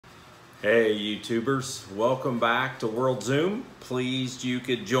Hey YouTubers, welcome back to World Zoom. Pleased you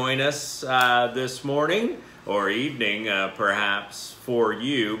could join us this morning or evening perhaps for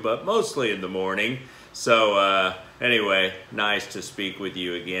you, but mostly in the morning. So anyway, nice to speak with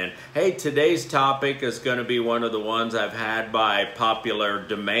you again. Hey, today's topic is going to be one of the ones I've had by popular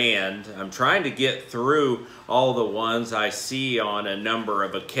demand. I'm trying to get through all the ones I see on a number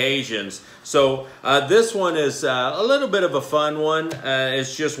of occasions. So this one is a little bit of a fun one.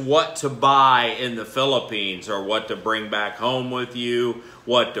 It's just what to buy in the Philippines, or what to bring back home with you,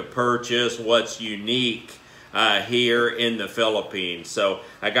 what to purchase, what's unique here in the Philippines. So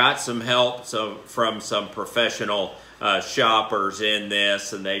I got some help from some professional shoppers in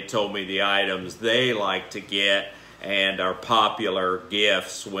this, and they told me the items they like to get and are popular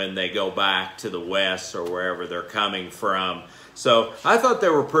gifts when they go back to the West or wherever they're coming from. So I thought they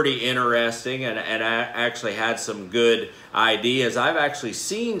were pretty interesting, and I actually had some good ideas. I've actually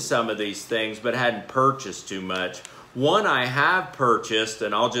seen some of these things but hadn't purchased too much. One I have purchased,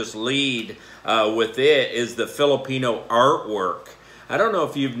 and I'll just lead with it, is the Filipino artwork. I don't know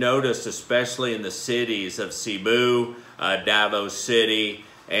if you've noticed, especially in the cities of Cebu, Davao City,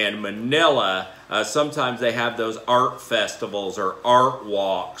 and Manila, sometimes they have those art festivals or art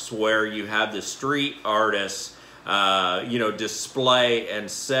walks where you have the street artists display and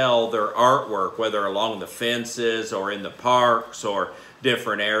sell their artwork, whether along the fences or in the parks or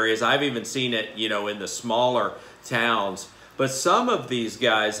different areas. I've even seen it, in the smaller towns. But some of these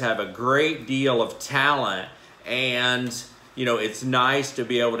guys have a great deal of talent, and it's nice to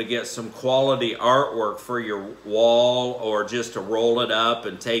be able to get some quality artwork for your wall, or just to roll it up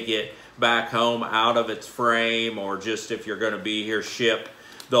and take it back home out of its frame, or just if you're going to be here, ship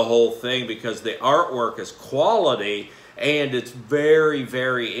the whole thing, because the artwork is quality and it's very,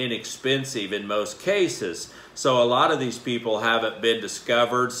 very inexpensive in most cases. So a lot of these people haven't been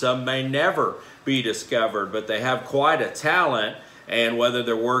discovered. Some may never be discovered, but they have quite a talent, and whether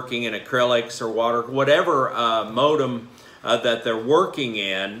they're working in acrylics or water, whatever modem that they're working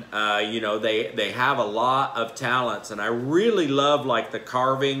in, they have a lot of talents. And I really love like the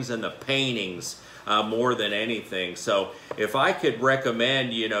carvings and the paintings more than anything. So if I could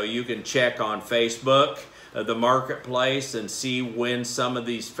recommend, you can check on Facebook, the marketplace, and see when some of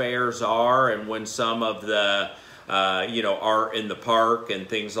these fairs are, and when some of the art in the park and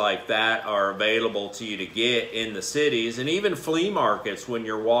things like that are available to you to get in the cities, and even flea markets when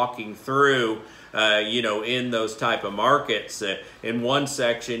you're walking through, in those type of markets. In one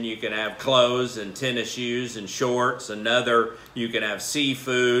section you can have clothes and tennis shoes and shorts, another you can have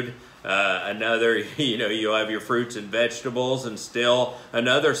seafood, another, you'll have your fruits and vegetables, and still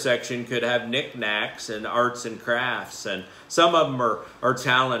another section could have knickknacks and arts and crafts. And some of them are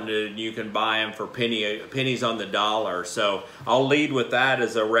talented, and you can buy them for pennies on the dollar. So I'll lead with that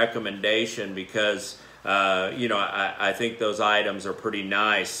as a recommendation, because, I think those items are pretty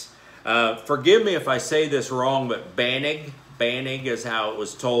nice. Forgive me if I say this wrong, but banig is how it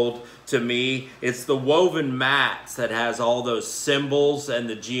was told to me. It's the woven mats that has all those symbols and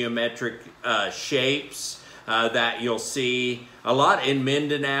the geometric shapes that you'll see a lot in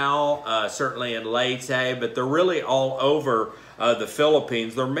Mindanao, certainly in Leyte, but they're really all over the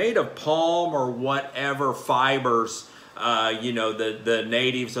Philippines. They're made of palm or whatever fibers the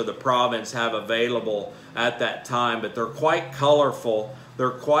natives of the province have available at that time, but they're quite colorful. They're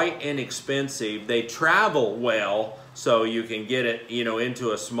quite inexpensive. They travel well, so you can get it,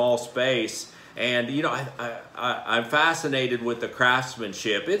 into a small space. And, I'm fascinated with the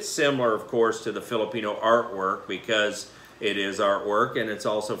craftsmanship. It's similar, of course, to the Filipino artwork, because it is artwork and it's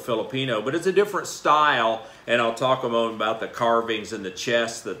also Filipino, but it's a different style. And I'll talk a moment about the carvings and the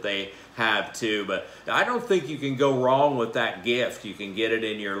chests that they have too. But I don't think you can go wrong with that gift. You can get it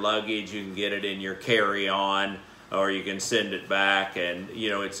in your luggage, you can get it in your carry-on, or you can send it back. And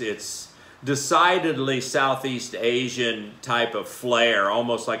it's decidedly Southeast Asian type of flair,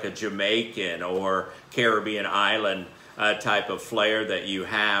 almost like a Jamaican or Caribbean island type of flair that you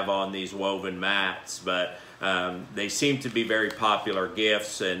have on these woven mats. But they seem to be very popular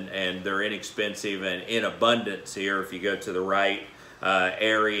gifts, and they're inexpensive and in abundance here if you go to the right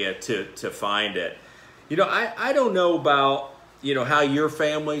area to find it. I don't know about how your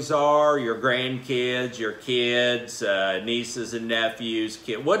families are, your grandkids, your kids, nieces and nephews,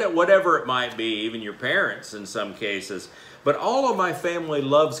 whatever it might be, even your parents in some cases. But all of my family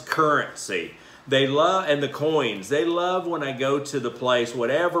loves currency. They love, and the coins. They love when I go to the place,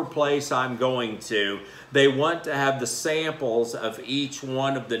 whatever place I'm going to, they want to have the samples of each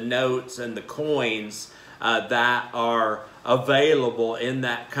one of the notes and the coins that are available in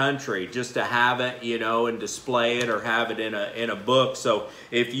that country, just to have it, you know, and display it or have it in a book. So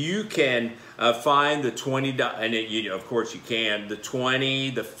if you can find the $20, and you know, of course you can, the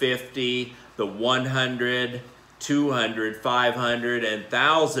 20, the 50, the 100, 200, 500, and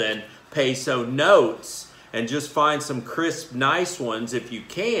 1,000 peso notes, and just find some crisp, nice ones if you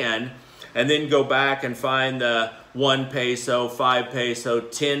can, and then go back and find the 1 peso, 5 peso,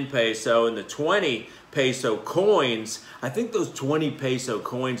 10 peso, and the 20 peso coins. I think those 20 peso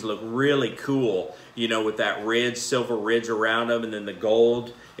coins look really cool, you know, with that ridge, silver ridge around them, and then the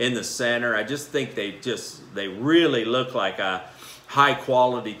gold in the center. I just think they really look like a high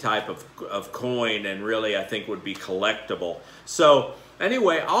quality type of coin, and really I think would be collectible. So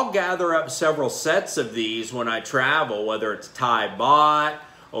anyway, I'll gather up several sets of these when I travel, whether it's Thai baht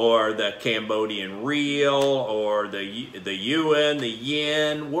or the Cambodian real or the yuan, the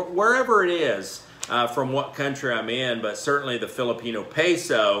yen, wherever it is, from what country I'm in. But certainly the Filipino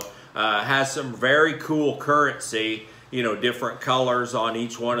peso has some very cool currency, you know, different colors on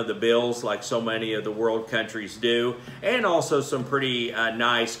each one of the bills like so many of the world countries do, and also some pretty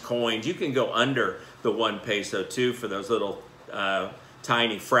nice coins. You can go under the 1 peso too for those little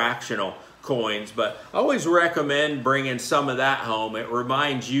tiny fractional coins, but I always recommend bringing some of that home. It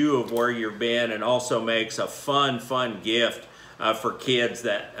reminds you of where you've been, and also makes a fun gift for kids,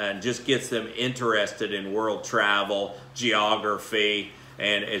 that just gets them interested in world travel, geography,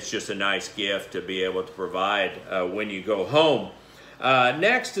 and it's just a nice gift to be able to provide when you go home.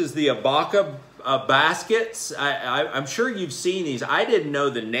 Next is the abaca baskets. I'm sure you've seen these. I didn't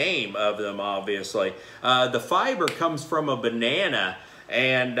know the name of them, obviously. The fiber comes from a banana,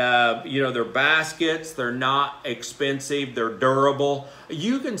 and you know, they're baskets. They're not expensive. They're durable.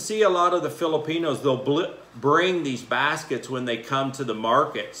 You can see a lot of the Filipinos, they'll bring these baskets when they come to the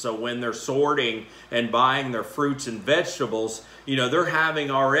market. So when they're sorting and buying their fruits and vegetables, you know, they're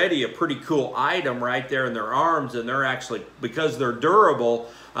having already a pretty cool item right there in their arms, and they're actually, because they're durable,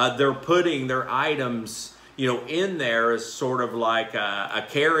 they're putting their items, you know, in there as sort of like a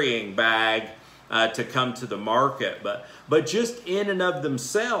carrying bag to come to the market. But just in and of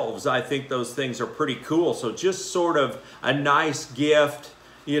themselves, I think those things are pretty cool. So just sort of a nice gift,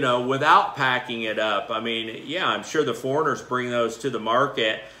 you know, without packing it up. I mean, yeah, I'm sure the foreigners bring those to the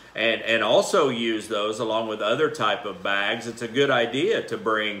market and also use those along with other type of bags. It's a good idea to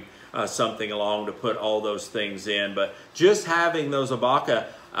bring something along to put all those things in. But just having those abaca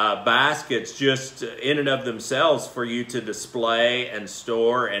baskets just in and of themselves for you to display and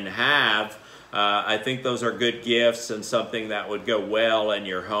store and have, I think those are good gifts, and something that would go well in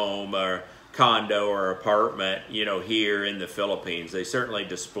your home or condo or apartment, you know, here in the Philippines. They certainly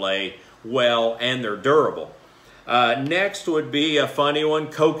display well, and they're durable. Next would be a funny one,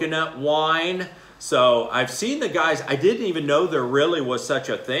 coconut wine. So I've seen the guys, I didn't even know there really was such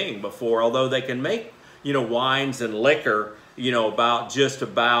a thing before, although they can make, you know, wines and liquor, you know, about just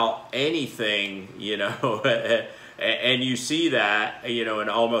about anything, you know, and you see that, you know, in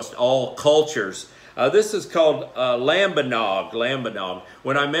almost all cultures. This is called lambanog.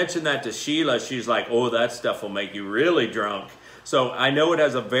 When I mentioned that to Sheila, she's like, oh, that stuff will make you really drunk. So I know it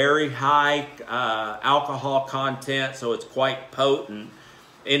has a very high alcohol content, so it's quite potent.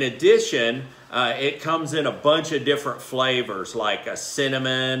 In addition, it comes in a bunch of different flavors, like a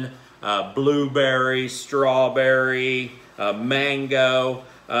cinnamon, blueberry, strawberry, mango.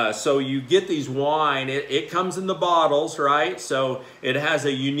 So you get these wine, it comes in the bottles, right? So it has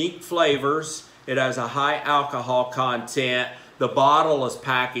a unique flavors. It has a high alcohol content. The bottle is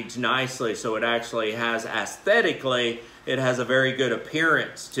packaged nicely, so it actually has, aesthetically, it has a very good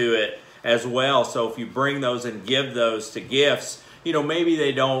appearance to it as well. So if you bring those and give those to gifts, you know, maybe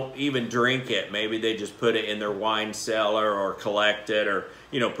they don't even drink it. Maybe they just put it in their wine cellar or collect it, or,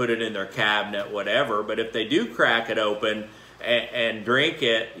 you know, put it in their cabinet, whatever. But if they do crack it open and drink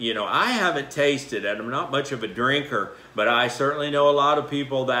it, you know, I haven't tasted it. I'm not much of a drinker, but I certainly know a lot of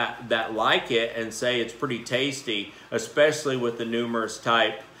people that like it and say it's pretty tasty, especially with the numerous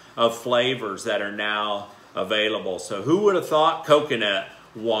type of flavors that are now available. So who would have thought coconut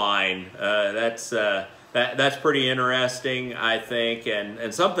wine? That's pretty interesting, I think,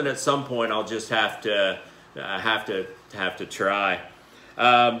 and something at some point I'll just have to try.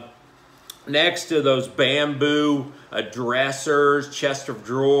 Next to those bamboo dressers, chest of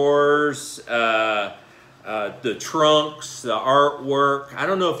drawers, the trunks, the artwork. I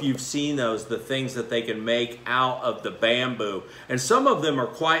don't know if you've seen those, the things that they can make out of the bamboo. And some of them are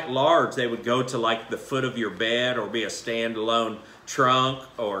quite large. They would go to like the foot of your bed, or be a standalone trunk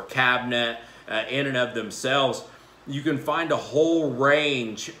or cabinet in and of themselves. you can find a whole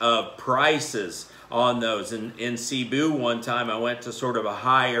range of prices on those. In Cebu one time, I went to sort of a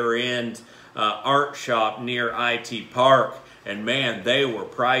higher end art shop near IT Park, and man, they were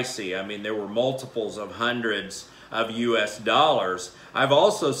pricey. I mean, there were multiples of hundreds of US dollars. I've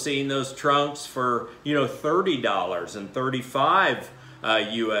also seen those trunks for, you know, $30 and 35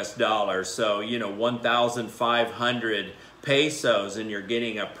 US dollars. So, you know, 1,500 pesos, and you're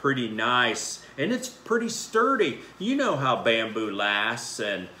getting a pretty nice, and it's pretty sturdy. You know how bamboo lasts,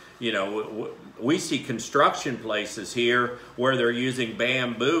 and you know, we see construction places here where they're using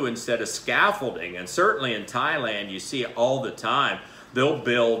bamboo instead of scaffolding, and certainly in Thailand you see it all the time. They'll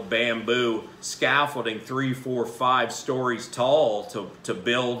build bamboo scaffolding 3, 4, 5 stories tall to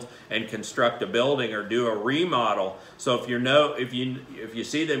build and construct a building or do a remodel. So if you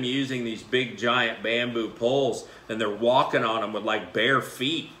see them using these big giant bamboo poles, and they're walking on them with like bare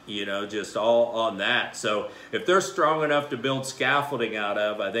feet, you know, just all on that. So if they're strong enough to build scaffolding out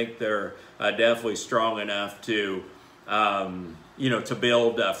of, I think they're definitely strong enough to you know, to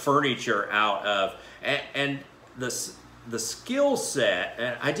build furniture out of. And the skill set,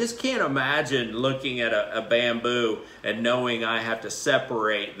 and I just can't imagine looking at a bamboo and knowing I have to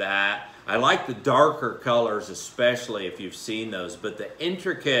separate that. I like the darker colors, especially if you've seen those, but the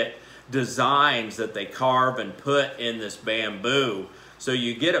intricate designs that they carve and put in this bamboo, so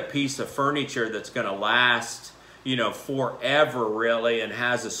you get a piece of furniture that's going to last, you know, forever really, and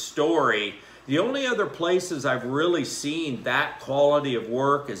has a story. The only other places I've really seen that quality of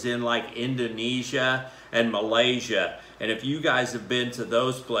work is in like Indonesia and Malaysia. And if you guys have been to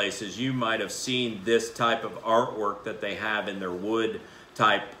those places, you might have seen this type of artwork that they have in their wood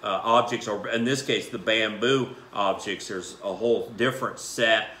type objects, or in this case, the bamboo objects. There's a whole different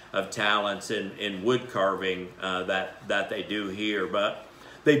set of talents in wood carving that they do here. But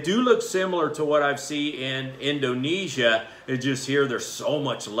they do look similar to what I've seen in Indonesia. It's just here there's so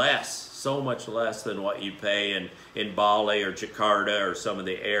much less than what you pay in Bali or Jakarta or some of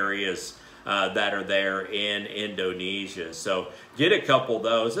the areas that are there in Indonesia. So get a couple of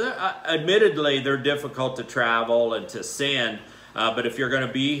those. Admittedly, they're difficult to travel and to send, but if you're going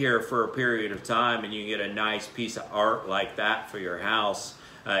to be here for a period of time and you get a nice piece of art like that for your house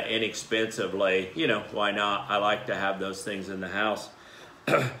inexpensively, you know, why not? I like to have those things in the house.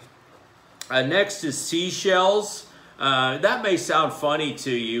 Next is seashells. That may sound funny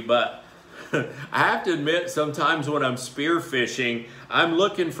to you, but I have to admit, sometimes when I'm spearfishing, I'm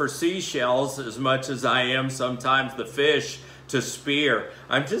looking for seashells as much as I am sometimes the fish to spear.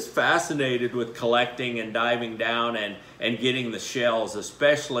 I'm just fascinated with collecting and diving down and getting the shells,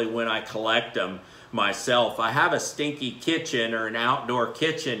 especially when I collect them myself. I have a stinky kitchen or an outdoor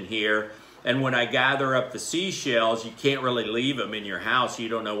kitchen here, and when I gather up the seashells, you can't really leave them in your house. You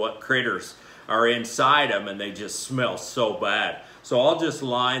don't know what critters are inside them, and they just smell so bad. So I'll just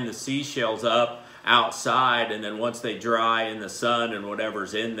line the seashells up outside, and then once they dry in the sun and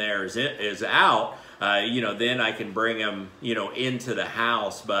whatever's in there is out, you know, then I can bring them, you know, into the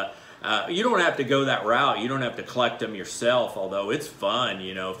house. But you don't have to go that route. You don't have to collect them yourself, although it's fun,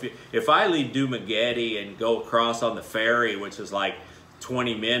 you know. If I leave Dumaguete and go across on the ferry, which is like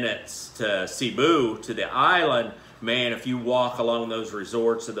 20 minutes to Cebu, to the island, man, if you walk along those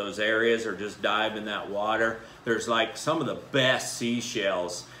resorts or those areas or just dive in that water, there's like some of the best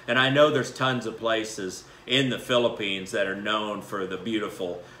seashells. And I know there's tons of places in the Philippines that are known for the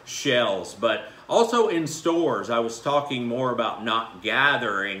beautiful shells, but also in stores. I was talking more about not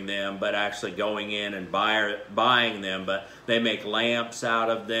gathering them, but actually going in and buying them. But they make lamps out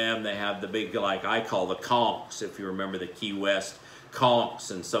of them. They have the big, like I call the conchs, if you remember the Key West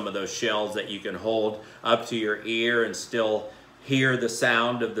conchs, and some of those shells that you can hold up to your ear and still hear the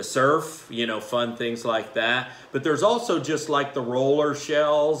sound of the surf, you know, fun things like that. But there's also just like the roller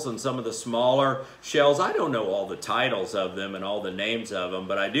shells and some of the smaller shells. I don't know all the titles of them and all the names of them,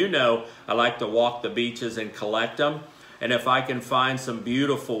 but I do know I like to walk the beaches and collect them. And if I can find some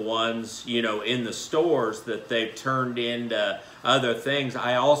beautiful ones, you know, in the stores that they've turned into other things,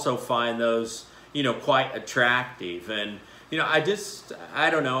 I also find those, you know, quite attractive. And you know, I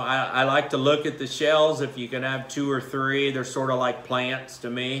don't know, I like to look at the shells. If you can have 2 or 3, they're sort of like plants to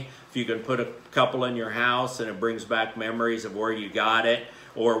me. If you can put a couple in your house and it brings back memories of where you got it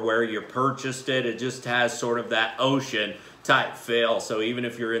or where you purchased it, it just has sort of that ocean type feel. So even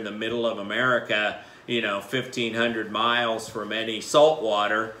if you're in the middle of America, you know, 1,500 miles from any salt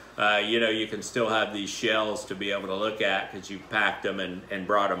water, you know, you can still have these shells to be able to look at because you packed them and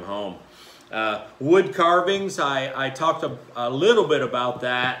brought them home. Wood carvings, I talked a little bit about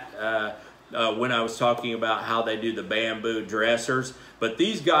that when I was talking about how they do the bamboo dressers. but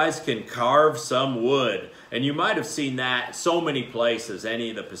these guys can carve some wood. And you might have seen that so many places, any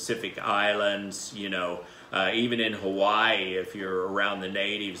of the Pacific Islands, you know, even in Hawaii, if you're around the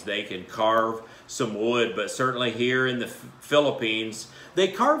natives, they can carve some wood. But certainly here in the Philippines, they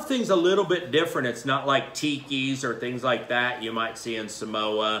carve things a little bit different. It's not like tikis or things like that you might see in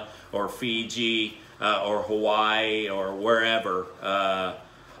Samoa or Fiji or Hawaii or wherever.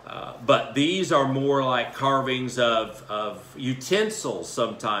 But these are more like carvings of utensils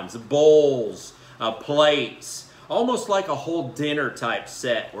sometimes, bowls, plates, almost like a whole dinner type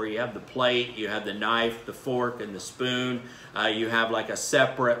set where you have the plate, you have the knife, the fork, and the spoon. You have like a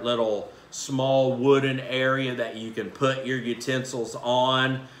separate little small wooden area that you can put your utensils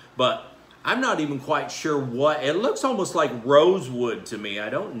on. But I'm not even quite sure what, it looks almost like rosewood to me. I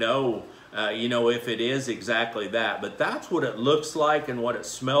don't know, you know, if it is exactly that, but that's what it looks like, and what it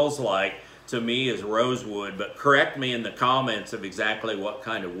smells like to me is rosewood. But correct me in the comments of exactly what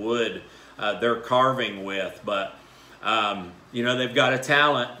kind of wood they're carving with. But you know, they've got a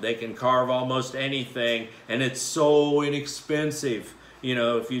talent. They can carve almost anything, and it's so inexpensive. You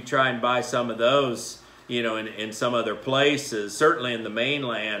know, if you try and buy some of those, you know, in some other places, certainly in the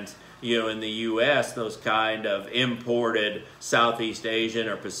mainland, you know, in the U.S., those kind of imported Southeast Asian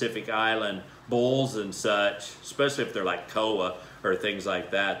or Pacific Island bowls and such, especially if they're like koa or things like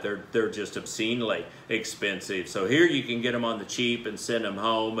that, they're just obscenely expensive. So here you can get them on the cheap and send them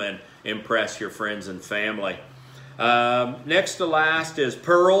home and impress your friends and family. Next to last is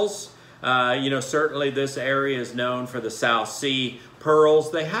pearls. You know, certainly this area is known for the South Sea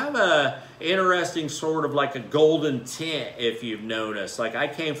pearls. They have a interesting sort of like a golden tint, if you've noticed. Like, I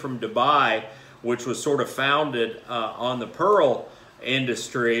came from Dubai, which was sort of founded on the pearl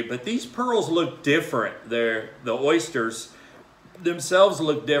industry, but these pearls look different. The oysters themselves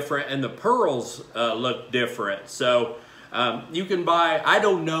look different, and the pearls look different. So you can buy, I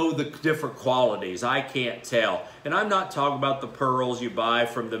don't know the different qualities, I can't tell. And I'm not talking about the pearls you buy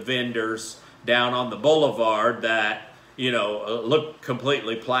from the vendors down on the boulevard that, you know, look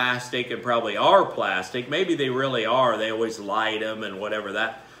completely plastic and probably are plastic. Maybe they really are. They always light them and whatever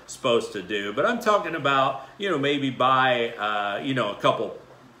that's supposed to do. But I'm talking about, you know, maybe buy, you know, a couple,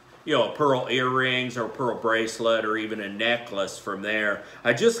 you know, pearl earrings or a pearl bracelet or even a necklace from there.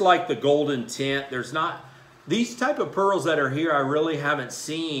 I just like the golden tint. There's not, these type of pearls that are here, I really haven't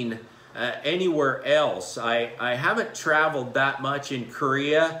seen anywhere else. I haven't traveled that much in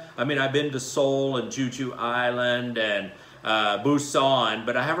Korea. I mean, I've been to Seoul and Jeju Island and Busan,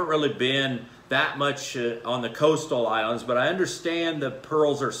 but I haven't really been that much on the coastal islands. But I understand the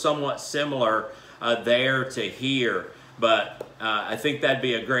pearls are somewhat similar there to here. But I think that'd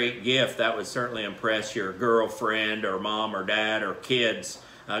be a great gift. That would certainly impress your girlfriend or mom or dad or kids,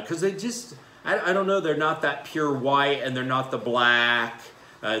 because they just, I don't know, they're not that pure white, and they're not the black.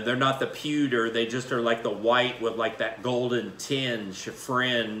 They're not the pewter. They just are like the white with like that golden tinge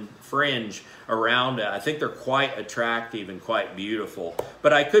fringe around it. I think they're quite attractive and quite beautiful.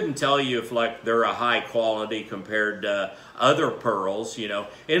 But I couldn't tell you if like they're a high quality compared to other pearls. You know,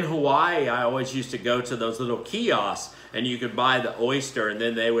 in Hawaii, I always used to go to those little kiosks, and you could buy the oyster, and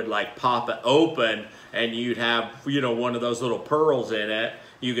then they would like pop it open, and you'd have, you know, one of those little pearls in it.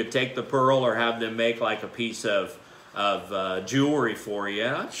 You could take the pearl or have them make like a piece of jewelry for you.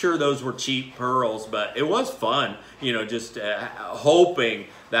 I'm sure those were cheap pearls, but it was fun, you know, just hoping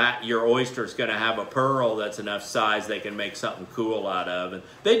that your oyster is going to have a pearl that's enough size they can make something cool out of. And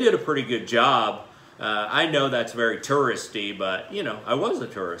they did a pretty good job. I know that's very touristy, but, you know, I was a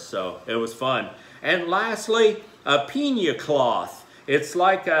tourist, so it was fun. And lastly, a piña cloth. It's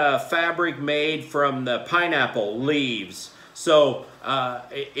like a fabric made from the pineapple leaves. So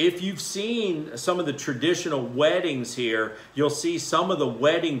if you've seen some of the traditional weddings here, you'll see some of the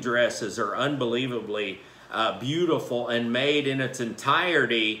wedding dresses are unbelievably beautiful and made in its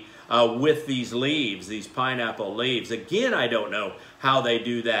entirety with these leaves, these pineapple leaves. Again, I don't know how they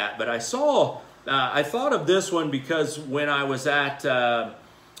do that, but I saw, I thought of this one because when I was at,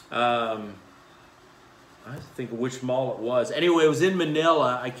 I think which mall it was. Anyway, it was in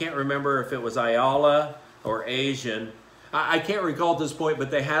Manila. I can't remember if it was Ayala or Asian. I can't recall at this point,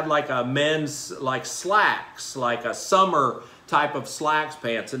 but they had like a men's like slacks, like a summer type of slacks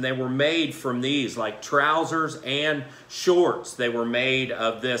pants, and they were made from these, like trousers and shorts. They were made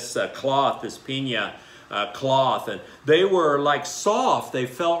of this cloth, this piña cloth, and they were like soft. They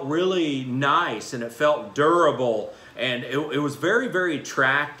felt really nice, and it felt durable, and it was very, very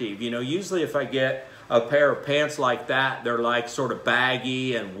attractive. You know, usually if I get a pair of pants like that, they're like sort of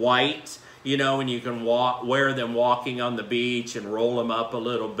baggy and white. you know, and you can wear them walking on the beach and roll them up a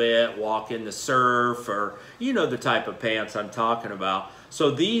little bit, walk in the surf, or, you know, the type of pants I'm talking about.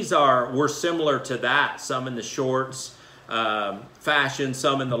 So these were similar to that, some in the shorts fashion,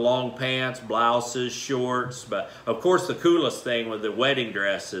 some in the long pants, blouses, shorts, but of course the coolest thing was the wedding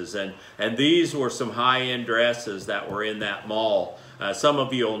dresses, and these were some high-end dresses that were in that mall. Some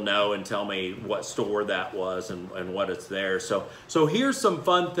of you will know and tell me what store that was and what it's there. So here's some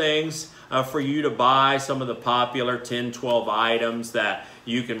fun things for you to buy, some of the popular 10, 12 items that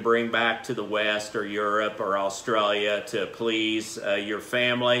you can bring back to the West or Europe or Australia to please your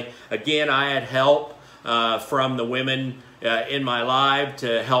family. Again, I had help from the women in my life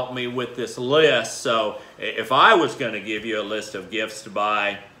to help me with this list. So if I was going to give you a list of gifts to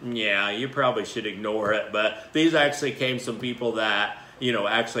buy, yeah, you probably should ignore it. But these actually came from people that, you know,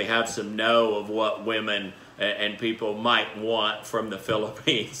 actually have some know of what women and people might want from the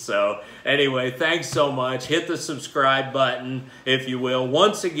Philippines. So anyway, thanks so much. Hit the subscribe button, if you will.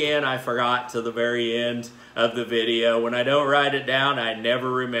 Once again, I forgot to the very end of the video. When I don't write it down, I never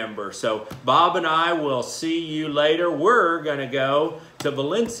remember. So Bob and I will see you later. We're going to go to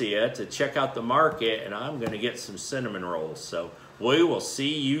Valencia to check out the market, and I'm going to get some cinnamon rolls. So we will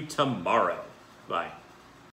see you tomorrow. Bye.